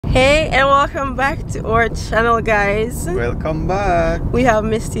Hey, and welcome back to our channel, guys. Welcome back. We have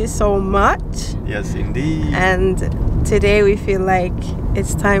missed you so much. Yes, indeed. And today we feel like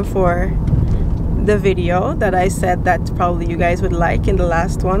it's time for the video that I said that probably you guys would like in the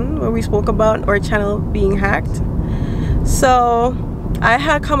last one where we spoke about our channel being hacked. So I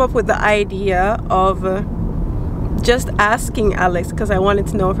had come up with the idea of just asking Alex, because I wanted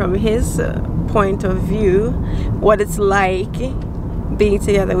to know from his point of view what it's like being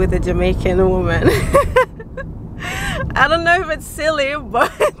together with a Jamaican woman. I don't know if it's silly,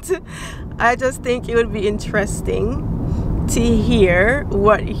 but I just think it would be interesting to hear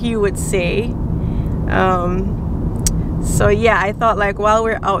what he would say. So yeah, I thought like while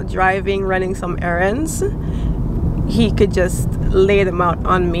we're out driving, running some errands, he could just lay them out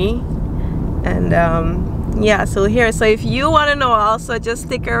on me. And yeah, so if you want to know also, just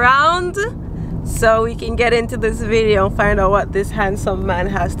stick around so we can get into this video and find out what this handsome man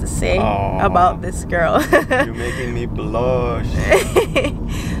has to say about this girl. You're making me blush.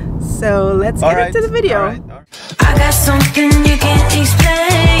 So let's get into the video. All right. I got something you can't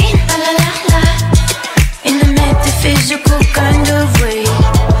explain. La la la la. In a metaphysical kind of way.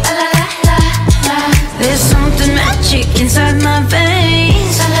 La la la la la. There's something magic inside my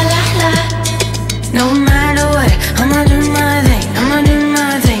veins. La la la la. No matter what, I'ma do my thing. I'ma do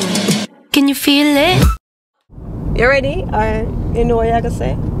my thing. Can you feel it? You ready? You know what you have to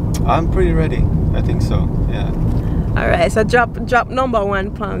say? I'm pretty ready. I think so. Yeah. All right. So drop number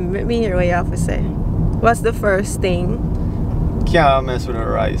one, Pam. Let me hear what you have to say. What's the first thing? Can't mess with the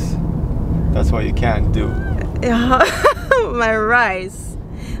rice. That's what you can't do. My rice.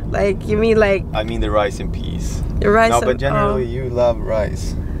 Like you mean like? I mean the rice and peas. The rice. No, but generally you love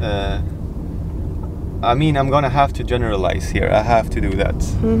rice. I mean, I'm gonna have to generalize here. I have to do that.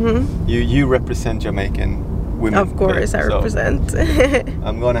 Mm-hmm. You represent Jamaican women. Of course, I represent.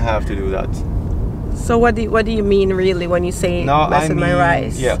 I'm gonna have to do that. So what do you mean really when you say mess with my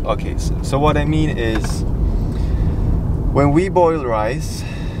rice? Yeah. Okay. So what I mean is, when we boil rice,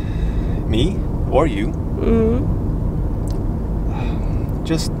 me or you,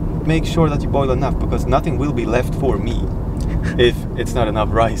 just make sure that you boil enough, because nothing will be left for me if it's not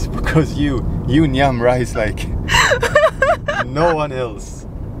enough rice, because you nyam rice like no one else,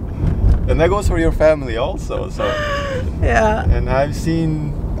 and that goes for your family also. So yeah. And I've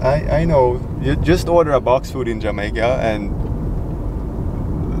seen, I know, you just order a box food in Jamaica and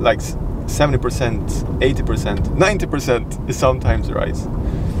like 70%, 80%, 90% is sometimes rice.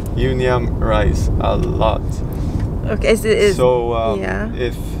 You nyam rice a lot. Okay. So yeah.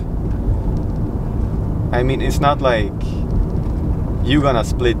 If I mean, it's not like you're gonna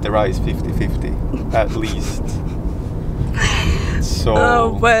split the rice 50-50 at least.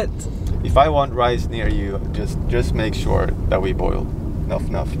 So but if I want rice near you, just make sure that we boil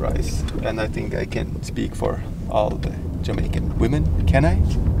enough rice. And I think I can speak for all the Jamaican women. Can I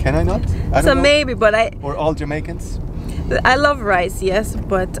not? I don't know. Maybe, but or all Jamaicans. I love rice, yes,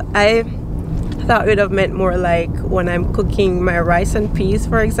 but I thought it would have meant more like when I'm cooking my rice and peas,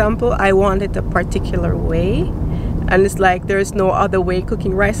 for example, I want it a particular way. And it's like there's no other way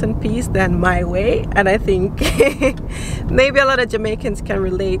cooking rice and peas than my way. And I think maybe a lot of Jamaicans can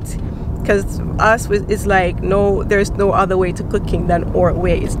relate, because us it's like there's no other way to cooking than our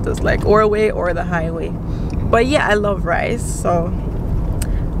way. It's just like our way or the highway. But yeah, I love rice. So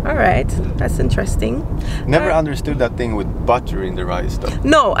all right, that's interesting. Never understood that thing with butter in the rice though.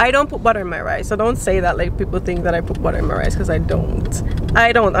 No, I don't put butter in my rice. So don't say that like people think that I put butter in my rice, because I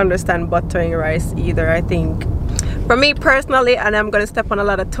don't understand buttering rice either. I think for me personally, and I'm gonna step on a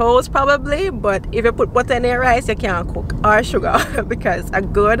lot of toes probably, but if you put butter in your rice, you can't cook, or sugar, because a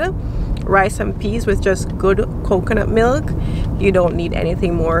good rice and peas with just good coconut milk, you don't need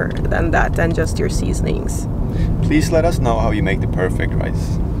anything more than that, and just your seasonings. Please let us know how you make the perfect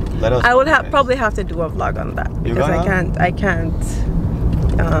rice. Let us. I will probably have to do a vlog on that, because I can't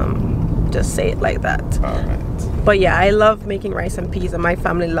just say it like that. All right. But yeah, I love making rice and peas, and my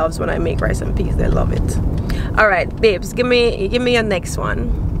family loves when I make rice and peas. They love it. All right, babes, give me your next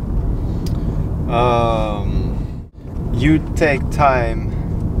one. You take time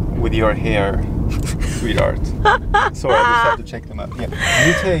with your hair, sweetheart. Sorry, I just have to check them out. Yeah.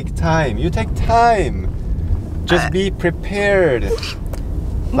 You take time. Just be prepared.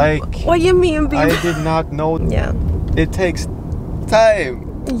 Like, what do you mean? I did not know. Yeah. It takes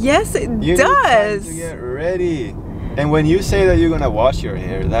time. Yes, it You does. need time to get ready. And when you say that you're gonna wash your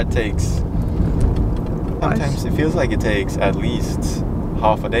hair, that takes. Sometimes it feels like it takes at least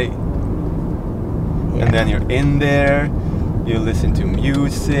half a day. Yeah. And then you're in there, you listen to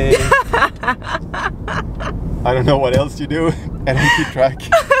music. I don't know what else you do, and I keep track.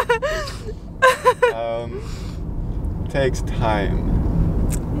 Takes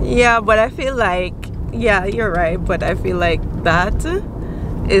time. Yeah, but I feel like, yeah, you're right, but I feel like that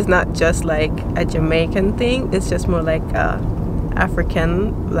is not just like a Jamaican thing, it's just more like a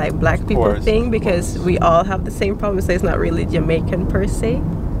African, like black people course, thing, because we all have the same problem, so it's not really Jamaican per se.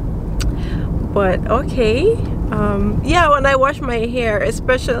 But okay, yeah, when I wash my hair,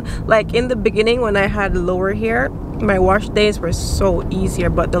 especially like in the beginning when I had lower hair, my wash days were so easier,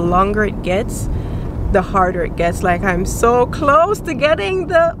 but the longer it gets, the harder it gets. Like I'm so close to getting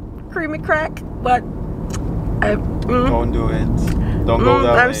the creamy crack, but Don't do it. Don't go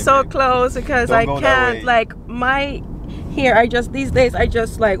that way. I'm so close because Don't I go that can't, way. like my hair, I just these days I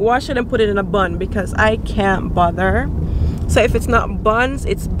just like wash it and put it in a bun because I can't bother. So if it's not buns,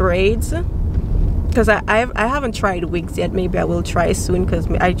 it's braids. Because I haven't tried wigs yet. Maybe I will try soon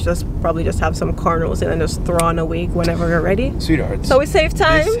because I just probably just have some cornrows and then just throw on a wig whenever we're ready. Sweetheart. So we save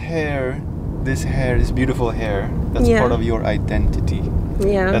time. This hair, this beautiful hair, that's Yeah. part of your identity.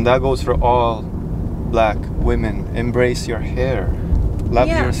 Yeah. And that goes for all black women. Embrace your hair. Love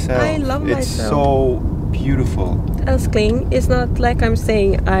Yeah, yourself. I love it's myself. so beautiful. That's clean. It's not like I'm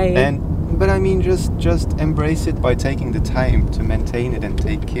saying But I mean, just embrace it by taking the time to maintain it and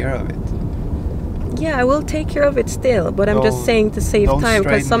take care of it. Yeah, I will take care of it still, but I'm just Don't- saying to save don't time,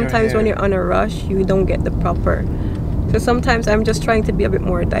 because straighten your sometimes when hair. you're on a rush, you don't get the proper. So sometimes I'm just trying to be a bit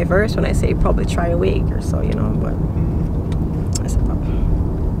more diverse when I say probably try a wig or so, you know, but that's a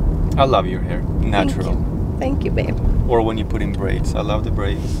problem. I love your hair. Natural. Thank you, babe. Or when you put in braids. I love the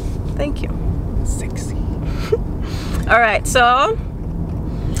braids. Thank you. Sexy. All right, so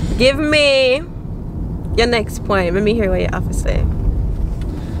give me your next point. Let me hear what you have to say.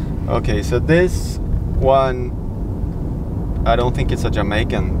 Okay, so this one, I don't think it's a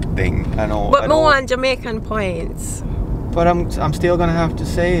Jamaican thing. I know. But I more don't- on Jamaican points. But I'm still gonna have to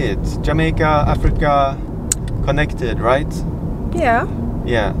say it. Jamaica, Africa, connected, right? Yeah.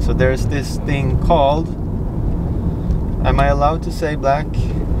 Yeah. So there's this thing called. Am I allowed to say black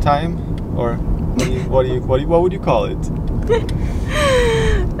time, or what would you call it?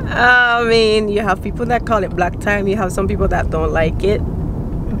 I mean, you have people that call it black time. You have some people that don't like it.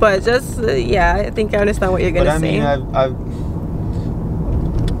 But just yeah, I think I understand what you're gonna But I say. mean,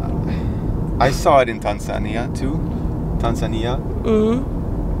 I saw it in Tanzania too. Tanzania. Mhm.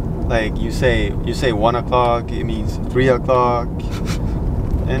 Like you say 1 o'clock, it means 3 o'clock,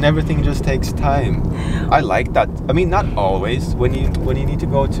 and everything just takes time. I like that. I mean, not always. When you need to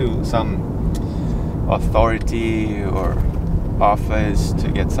go to some authority or office to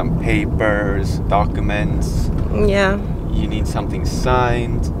get some papers, documents, Yeah. you need something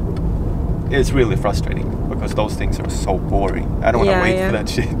signed. It's really frustrating because those things are so boring. I don't want to Yeah, wait yeah. for that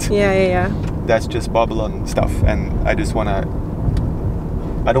shit. Yeah. That's just Babylon stuff, and I don't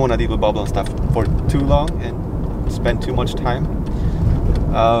want to deal with Babylon stuff for too long and spend too much time.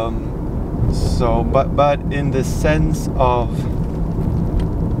 But in the sense of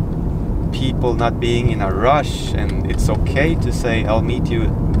people not being in a rush, and it's okay to say I'll meet you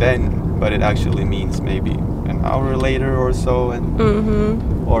then, but it actually means maybe an hour later or so, and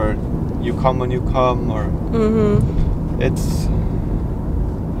or you come when you come, or it's.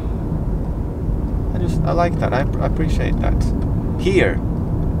 I like that. I appreciate that. Here,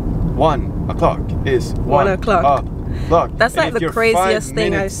 1 o'clock is 1 o'clock. That's And like if the you're craziest 5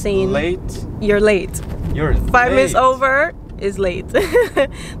 thing I've minutes seen. Late. You're late. You're 5 minutes late. over is late.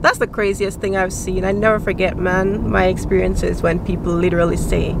 That's the craziest thing I've seen. I never forget, man, my experiences when people literally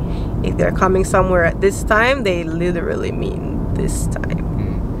say if they're coming somewhere at this time, they literally mean this time.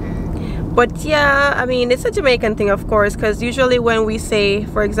 But yeah, I mean, it's a Jamaican thing, of course, because usually when we say,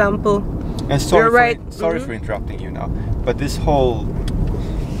 for example, And sorry, you're right. sorry for interrupting you now, but this whole,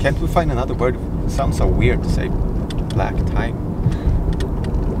 can't we find another word? It sounds so weird to say black time.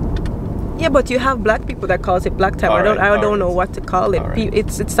 Yeah, but you have black people that calls it black time. I don't know what to call it. All right.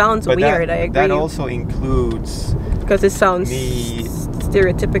 It sounds But weird. I agree. That also includes because it sounds me-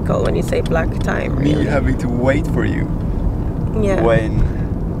 stereotypical when you say black time. me Really. having to wait for you Yeah. when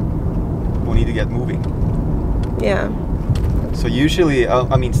we need to get moving. Yeah. So usually,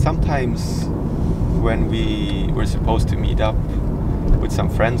 I mean, sometimes when we're supposed to meet up with some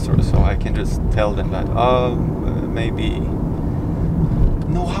friends or so, I can just tell them that, maybe.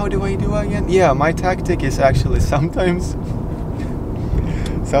 No, how do I do again? Yeah, my tactic is actually sometimes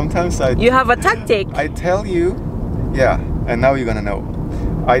You have a tactic. I tell you, yeah, and now you're gonna know.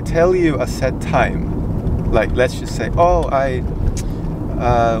 I tell you a set time, like let's just say,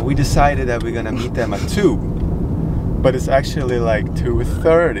 we decided that we're gonna meet them at 2, but it's actually like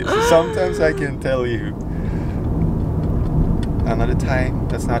 2:30. So sometimes I can tell you, another time.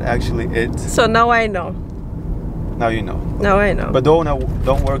 That's not actually it. So now I know. Now you know. Now I know. But don't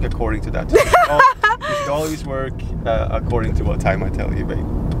work according to that. You should always work according to what time I tell you, babe.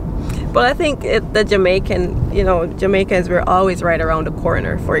 But I think the Jamaican, you know, Jamaicans were always right around the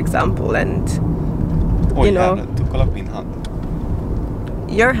corner, for example, and you know.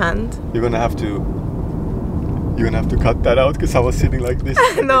 Your hand. You're gonna have to cut that out because I was sitting like this.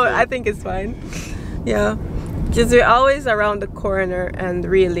 No, I think it's fine. Yeah. Because we're always around the corner, and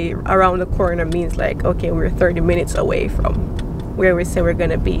really around the corner means like, okay, we're 30 minutes away from where we say we're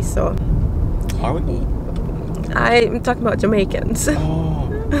gonna be. So are we? I'm talking about Jamaicans. Oh.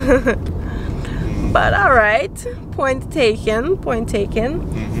 But all right, point taken.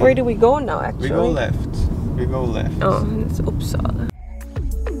 Mm-hmm. Where do we go now? Actually, We go left. Oh, it's Uppsala.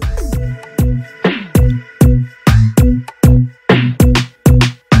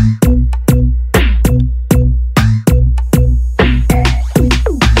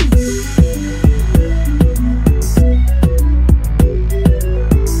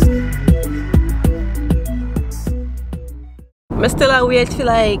 I still I wait for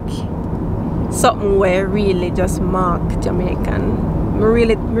like something where really just mark Jamaican. I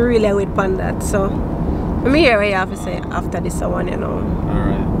really wait upon that. So I'm here what you have to say after this one, you know.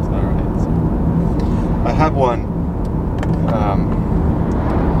 Alright. I have one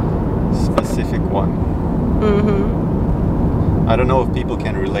specific one. I don't know if people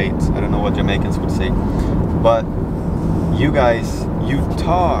can relate. I don't know what Jamaicans would say. But you guys, you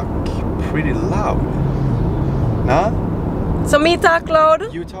talk pretty loud. Nah? So me talk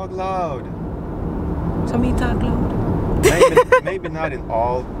loud? You talk loud. So me talk loud. Maybe not in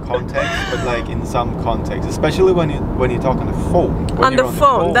all contexts, but like in some contexts, especially when you talk on the phone. On the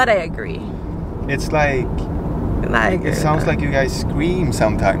phone, that I agree. It's like it sounds like you guys scream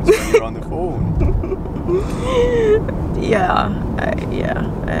sometimes when you're on the phone. Yeah, I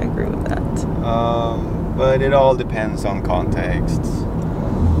agree with that. But it all depends on contexts.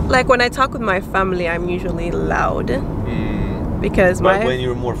 Like when I talk with my family, I'm usually loud. Because when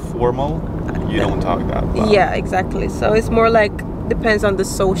you're more formal, you don't talk that loud. Yeah, exactly. So it's more like depends on the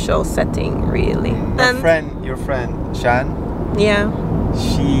social setting, really. Your friend Shan. Yeah.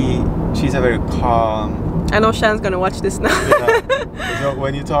 She's a very calm. I know Shan's gonna watch this now. Yeah. So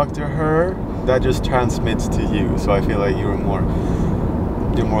when you talk to her, that just transmits to you. So I feel like you're more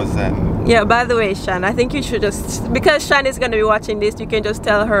zen. Yeah, by the way, Shan, I think you should just, because Shan is going to be watching this, you can just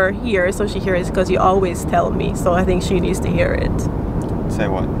tell her here so she hears, because you always tell me. So I think she needs to hear it. Say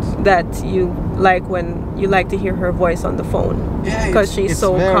what? That you like to hear her voice on the phone. Yeah, because she's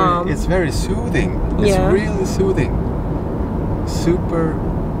so calm. It's very soothing. It's really soothing. Super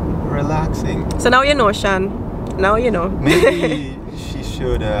relaxing. So now you know, Shan. Now you know. Maybe she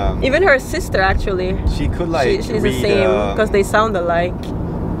should. Even her sister, actually. She could like. She's the same because they sound alike.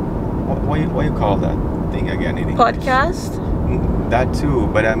 What you call that thing again in English? Podcast? That too,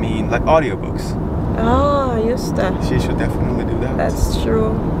 but I mean like audiobooks. Oh, just that. She should definitely do that. That's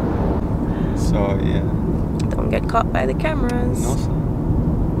true. So yeah. Don't get caught by the cameras. No, sir.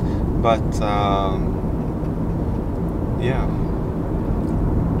 But yeah.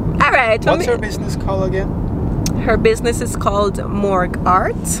 All right. What's her business called again? Her business is called Morgue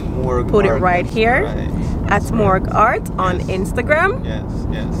Art. Put it right here. Right. At Morgue Art on Instagram. Yes.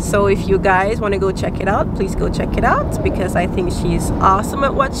 So if you guys want to go check it out, please go check it out, because I think she's awesome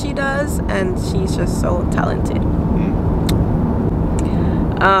at what she does, and she's just so talented.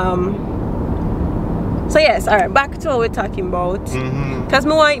 So yes, all right, back to what we're talking about. Because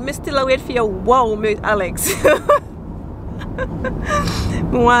me still wait for your wow with Alex. I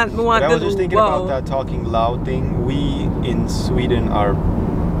was just thinking about that talking loud thing. We in Sweden are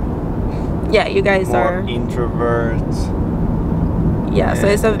you guys more are introverts. Yeah, so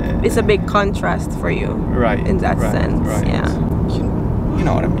it's a big contrast for you, right? In that sense, right. Yeah. You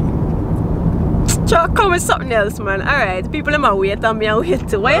know what I mean. Try to come with something else, man. All right, people in my wait and me and wait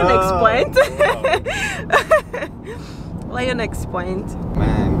too. Why your next point? Why your next point?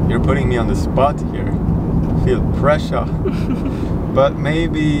 Man, you're putting me on the spot here. I feel pressure. But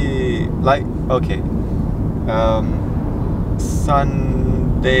maybe like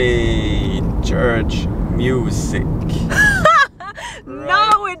Sunday church music.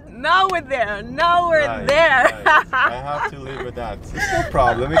 Now we're there. Right. I have to live with that. It's no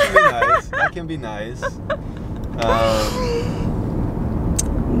problem. It can be nice. That can be nice.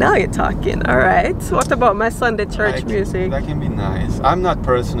 Now you're talking. All right. What about my Sunday church music? That can be nice. I'm not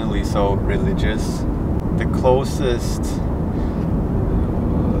personally so religious. The closest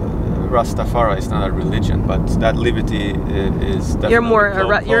Rastafari is not a religion, but that liberty is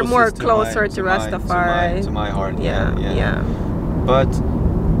definitely you're more closer to Rastafari. To my heart. Yeah. but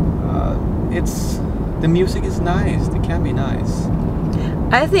the music is nice. It can be nice.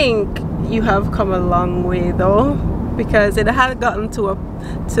 I think you have come a long way though, because it had gotten to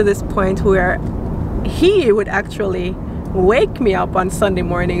this point where he would actually wake me up on Sunday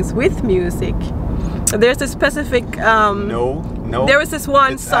mornings with music. There's a specific No. there was this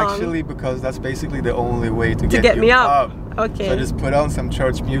one it's song actually because that's basically the only way to get you me up. Okay. So just put on some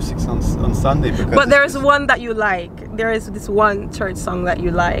church music on Sunday because. But there's one that you like. There is this one church song that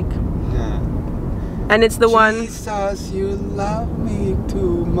you like. Yeah. And it's the one. Jesus, you love me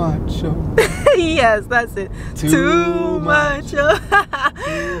too much. Oh. Yes, that's it. Too much.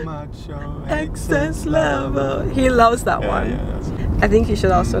 Too much. Oh, Excess love. Oh. He loves that one. Yeah, that's it. I think you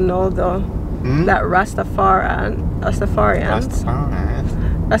should also know though that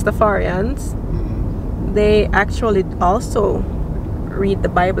Rastafarians, they actually also read the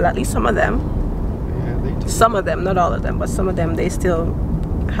Bible. At least some of them. Yeah, they do. Some of them, not all of them, but some of them, they still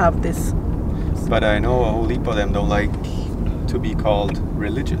have this. But I know a whole heap of them don't like to be called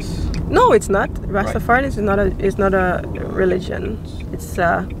religious. No, it's not. Rastafarianism is not a religion. It's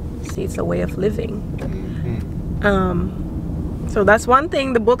it's a way of living. So that's one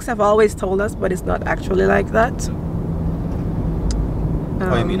thing the books have always told us, but it's not actually like that.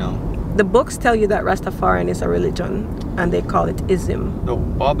 What do you mean now? The books tell you that Rastafarian is a religion, and they call it ism. No,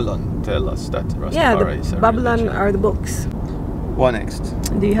 Babylon tell us that Rastafari Yeah, is a Babylon religion. are the books. What next?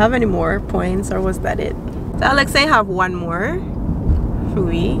 Do you have any more points, or was that it? So Alex, I have one more for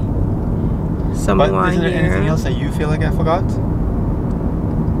we. Someone But isn't there here anything else that you feel like I forgot?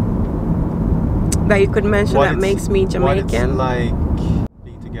 that you could mention that makes me What it's Jamaican? like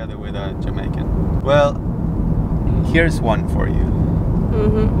being together with a Jamaican. Well, here's one for you.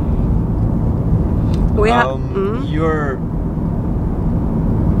 We have. You're.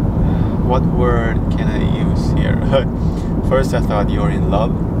 What word can I use here? First, I thought you're in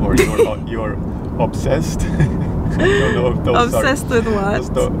love or you're obsessed. I don't know if those Obsessed with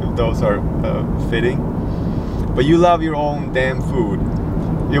what? those are fitting. But you love your own damn food.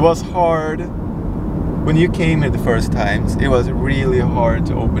 It was hard when you came here the first times. It was really hard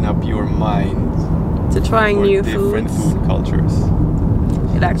to open up your mind To trying for new different foods. food cultures.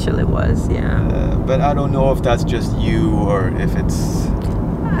 It actually was, yeah. But I don't know if that's just you or if it's.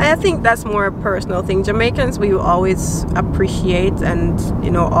 I think that's more a personal thing. Jamaicans, we always appreciate and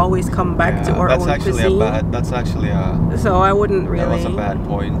always come back to our that's own actually cuisine. That's actually a. So I wouldn't really. That was a bad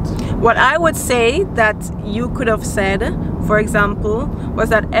point. What I would say that you could have said, for example, was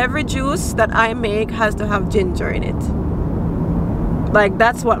that every juice that I make has to have ginger in it. Like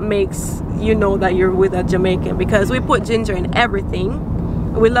that's what makes you know that you're with a Jamaican, because we put ginger in everything.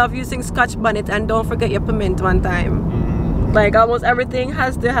 We love using Scotch bonnet, and don't forget your pimento on time. Like almost everything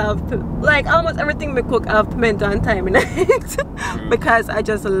has to have, almost everything we cook have pimento and thyme in it. Because I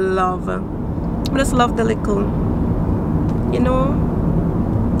just love the little,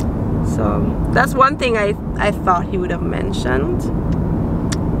 So that's one thing I thought he would have mentioned,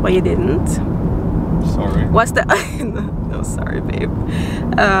 but you didn't. Sorry. What's the? No, sorry, babe.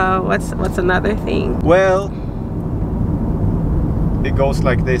 What's another thing? Well, it goes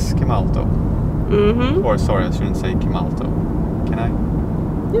like this, Kem Alex. Or sorry, I shouldn't say Kem Alex. Can I?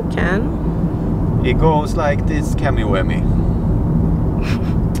 You can. It goes like this, Kemi Wemi.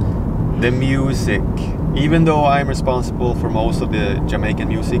 The music. Even though I'm responsible for most of the Jamaican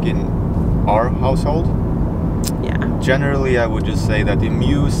music in our household, Yeah. generally I would just say that the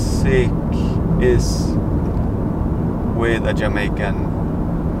music is with a Jamaican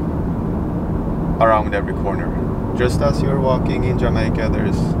around every corner. Just as you're walking in Jamaica,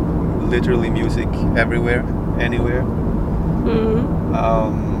 there's literally music everywhere, anywhere.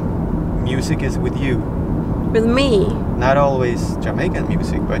 Music is with you. With me. Not always Jamaican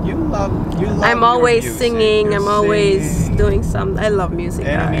music, but you love. I'm your always music. singing. You're I'm always singing. doing some. I love music,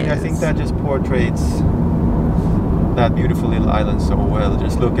 And I mean, I guys. think that just portrays that beautiful little island so well.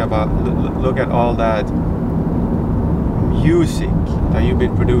 Just look at all that music that you've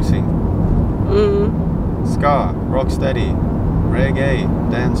been producing. Ska, rocksteady, reggae,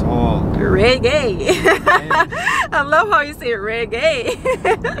 dancehall. Reggae. I love how you say reggae.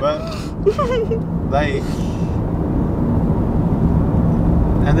 But like,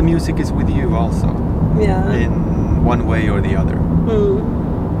 and the music is with you also. Yeah. In one way or the other.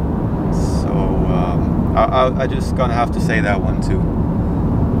 So I just gonna have to say that one too.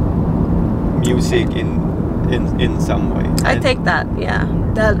 Music in some way. I take that. Yeah.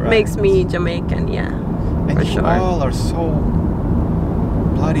 That Right. makes me Jamaican. Yeah. And for you sure. all are so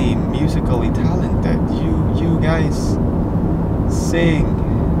bloody musically talented. You guys sing.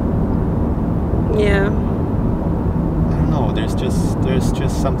 Yeah. I don't know. know, there's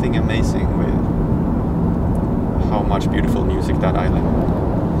just something amazing with how much beautiful music that island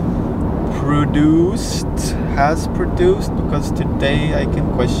has produced, because today I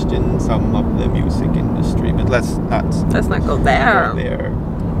can question some of the music industry, but let's not go there.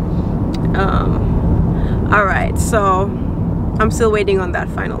 All right, so I'm still waiting on that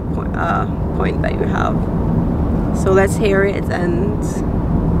final point that you have. So let's hear it and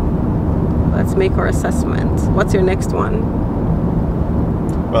let's make our assessment. What's your next one?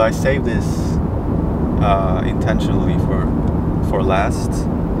 Well, I saved this intentionally for last.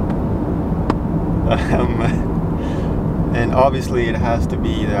 And obviously it has to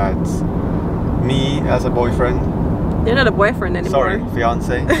be that me as a boyfriend. You're not a boyfriend anymore. Sorry,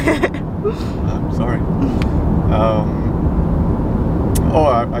 fiance. Sorry.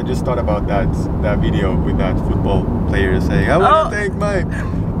 I just thought about that video with that football player saying, I want to thank my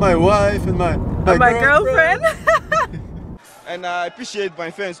wife and my girlfriend. And I appreciate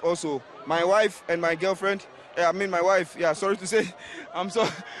my fans also. My wife and my girlfriend. I mean my wife. Yeah, sorry to say. I'm so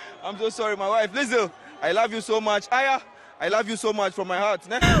sorry, my wife. Listen, I love you so much. Aya, I love you so much from my heart.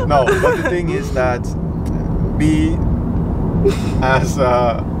 No, but the thing is that me as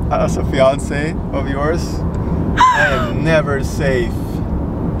a fiance of yours, I am never safe.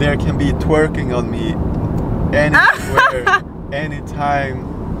 There can be twerking on me anywhere, anytime.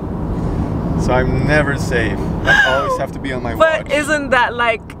 So I'm never safe. I always have to be on my watch. But isn't that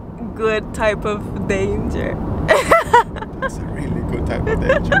like good type of danger? That's a really good type of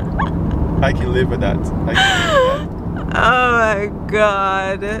danger. I can live with that. Oh my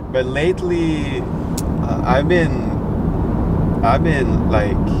god. But lately, I've been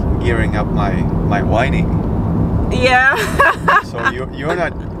like gearing up my whining. Yeah. So you're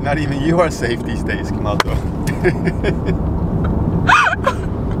not even you are safe these days, Kamalto.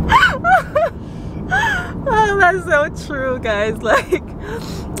 Oh, that's so true, guys. Like,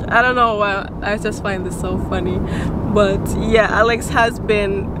 I don't know why, I just find this so funny. But yeah, Alex has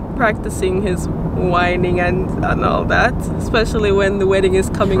been practicing his whining and all that, especially when the wedding is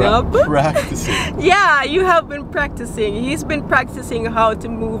coming up. Practicing. Yeah, you have been practicing. He's been practicing how to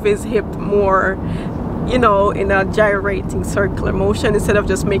move his hip more, you know, in a gyrating circular motion instead of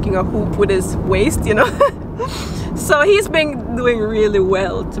just making a hoop with his waist, you know. So he's been doing really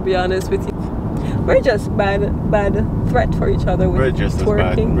well, to be honest with you. We're just bad threat for each other with We're just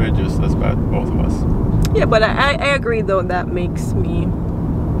twerking. We're just as bad, both of us. Yeah, but I agree though, that makes me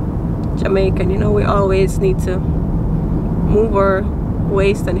Jamaican. You know, we always need to move our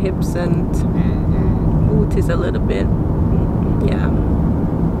waist and hips and booties a little bit. Yeah.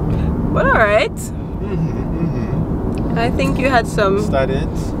 But alright. I think you had some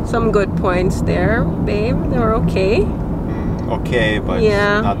good points there, babe. They were okay. Okay, but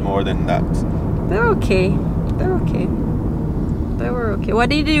not more than that. They're okay. They're okay. They were okay. What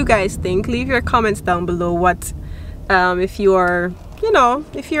did you guys think? Leave your comments down below. What if you are, you know,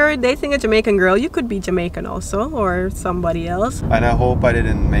 if you're dating a Jamaican girl, you could be Jamaican also, or somebody else. And I hope I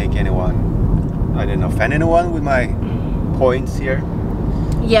didn't offend anyone with my points here.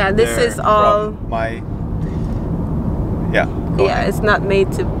 Yeah, this is all my it's not made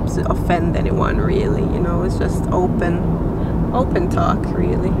to offend anyone, really. You know, it's just open talk,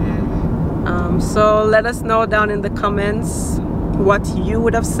 really. So let us know down in the comments what you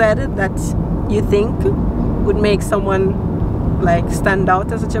would have said that you think would make someone like stand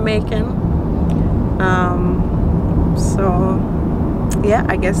out as a Jamaican. So yeah,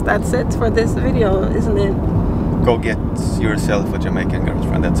 I guess that's it for this video, isn't it? Go get yourself a Jamaican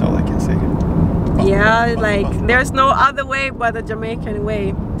girlfriend, that's all I can say. Yeah, like there's no other way but the Jamaican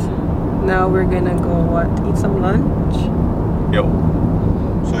way. Now we're gonna go eat some lunch. Yo.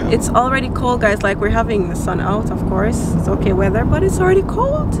 So yeah. It's already cold, guys. Like, we're having the sun out, of course. It's okay weather, but it's already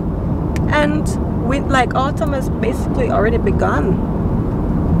cold. And like autumn has basically already begun.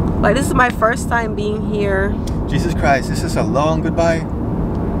 Like, this is my first time being here. Jesus Christ, this is a long goodbye.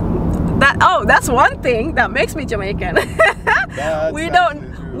 That's one thing that makes me Jamaican.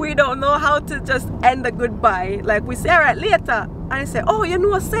 we don't know how to just end a goodbye. Like, we say, all right, later. And I say, oh, you know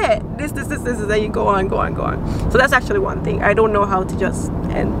what, say this, and you go on. So that's actually one thing. I don't know how to just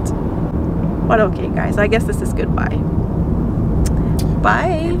end. But okay, guys, I guess this is goodbye.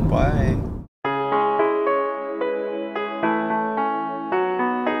 Bye. Bye.